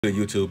Good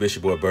YouTube, it's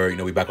your boy Bird. You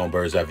know, we back on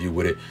Bird's Eye View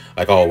with it.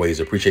 Like always,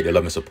 appreciate the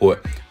love and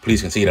support.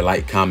 Please continue to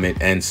like, comment,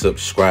 and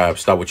subscribe.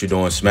 Stop what you're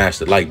doing, smash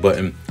the like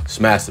button,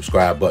 smash the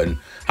subscribe button,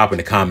 hop in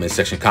the comment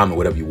section, comment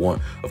whatever you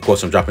want. Of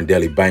course, I'm dropping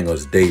daily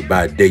bangers day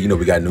by day. You know,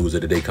 we got news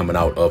of the day coming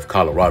out of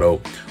Colorado.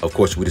 Of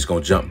course, we're just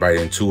gonna jump right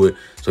into it.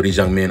 So these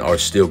young men are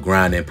still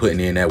grinding, putting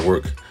in that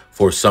work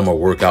for summer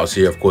workouts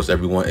here. Of course,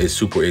 everyone is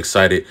super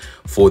excited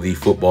for the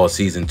football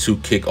season to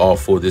kick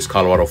off for this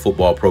Colorado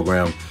football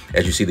program.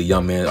 As you see, the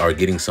young men are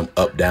getting some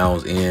up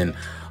downs in,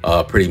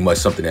 pretty much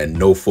something that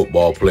no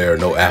football player,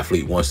 no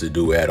athlete wants to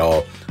do at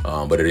all.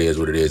 But it is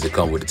what it is. It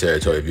comes with the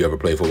territory. If you ever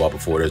played football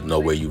before, there's no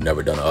way you've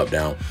never done an up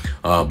down.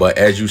 But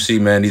as you see,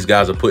 man, these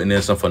guys are putting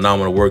in some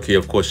phenomenal work here.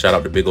 Of course, shout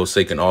out to Big O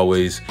Sakin,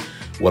 always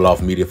Well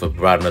Off Media, for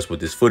providing us with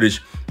this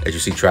footage. As you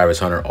see, Travis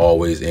Hunter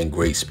always in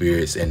great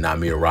spirits, and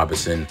Namir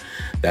Robinson,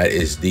 that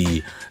is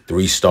the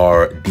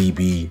 3-star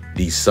DB,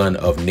 the son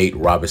of Nate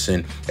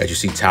Robinson. As you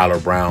see, Tyler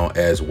Brown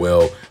as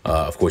well.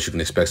 Of course, you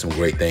can expect some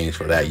great things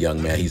for that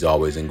young man. He's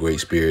always in great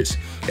spirits.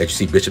 As you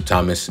see, Bishop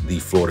Thomas, the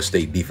Florida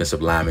State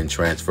defensive lineman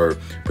transfer,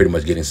 pretty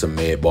much getting some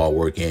med ball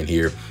work in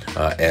here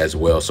as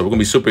well. So we're going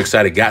to be super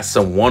excited. Got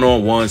some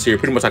one-on-ones here,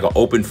 pretty much like an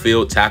open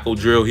field tackle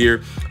drill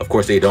here. Of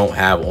course, they don't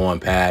have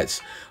on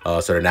pads.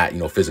 So they're not,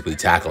 physically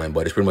tackling,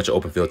 but it's pretty much an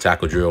open field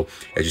tackle drill.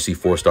 As you see,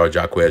 4-star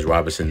Jaquez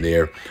Robinson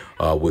there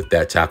with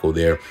that tackle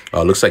there.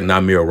 Looks like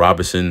Namir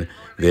Robinson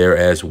there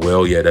as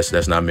well. Yeah, that's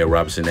Namir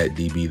Robinson, that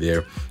DB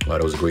there.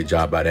 That was a great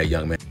job by that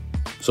young man.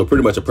 So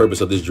pretty much the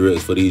purpose of this drill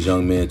is for these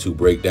young men to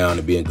break down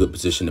and be in good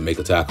position to make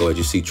a tackle. As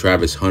you see,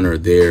 Travis Hunter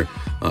there.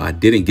 I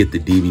didn't get the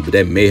DB, but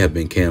that may have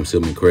been Cam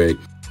Silman Craig.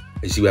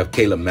 You see, we have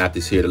Caleb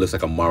Mathis here. That looks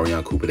like a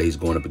Marion Cooper that he's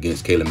going up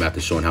against. Caleb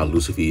Mathis showing how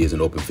elusive he is in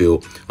open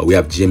field. We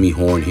have Jimmy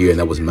Horn here, and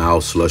that was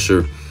Miles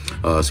Slusher.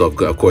 So,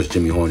 of course,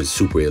 Jimmy Horn is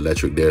super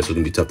electric there, so it's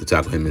going to be tough to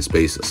tackle him in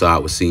space.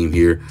 Assad Wasim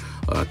here.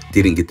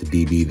 Didn't get the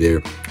DB there,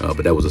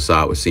 but that was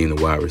Assad Wasim,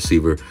 the wide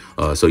receiver.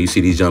 So you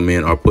see these young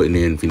men are putting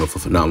in, for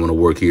phenomenal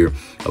work here.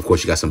 Of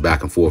course, you got some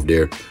back and forth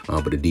there,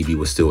 but the DB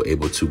was still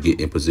able to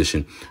get in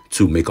position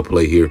to make a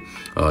play here.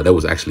 That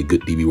was actually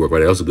good DB work right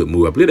there. That was a good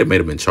move. I believe that may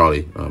have been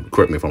Charlie.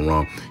 Correct me if I'm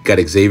wrong. Got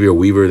Xavier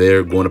Weaver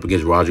there going up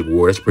against Roger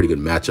Ward. That's a pretty good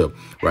matchup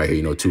right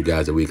here. Two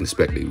guys that we can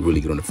expect to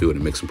really get on the field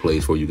and make some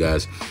plays for you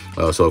guys.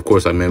 So, of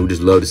course, we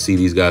just love to see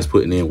these guys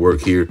putting in work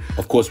here.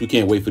 Of course, we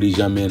can't wait for these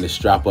young men to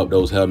strap up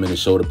those helmet and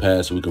shoulder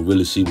pads so we can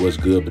really see what's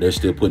good, but they're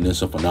still putting in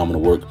some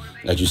phenomenal work.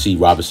 As you see,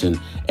 Robinson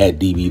at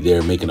DB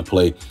there making a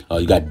play.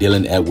 You got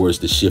Dylan Edwards,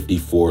 the shifty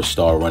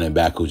 4-star running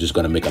back, who's just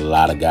going to make a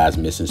lot of guys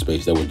miss in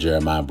space. There was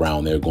Jeremiah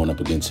Brown there going up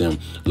against him.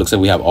 Looks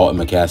like we have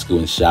Alton McCaskill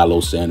and Shallow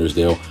Sanders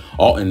there.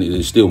 Alton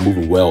is still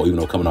moving well, even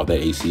though coming off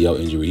that ACL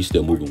injury, he's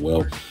still moving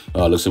well.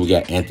 Looks like we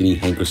got Anthony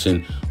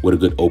Hankerson with a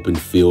good open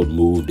field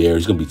move there.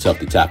 He's going to be tough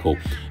to tackle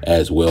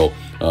as well.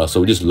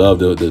 So we just love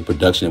the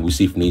production that we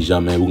see from these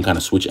young men. We can kind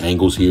of switch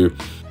angles here.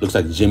 Looks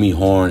like Jimmy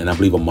Horn and I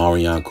believe a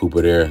Marion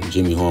Cooper there.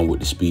 Jimmy Horn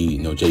with the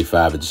speed,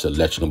 J5 is just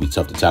electric. Going to be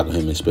tough to tackle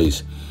him in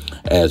space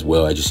as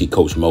well. As you see,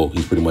 Coach Mo,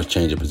 he's pretty much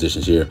changing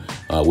positions here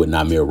with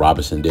Namir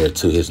Robinson there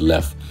to his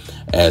left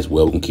as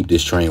well. We can keep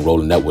this train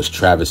rolling. That was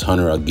Travis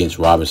Hunter against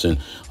Robinson.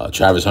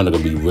 Travis Hunter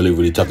going to be really,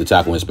 really tough to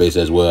tackle in space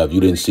as well. If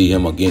you didn't see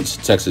him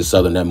against Texas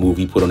Southern, that move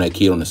he put on that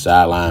kid on the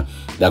sideline,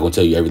 that's going to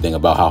tell you everything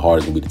about how hard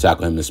it's going to be to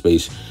tackle him in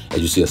space. As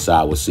you see,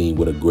 Assad was seen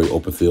with a great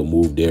open field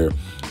move there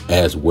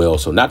as well.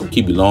 So not going to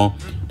keep you long.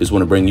 Just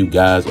want to bring you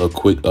guys a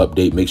quick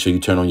update. Make sure you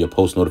turn on your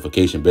post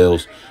notification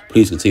bells.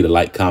 Please continue to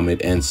like,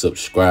 comment, and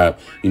subscribe.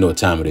 You know what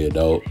time it is,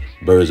 dog.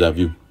 Bird's Eye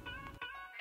View.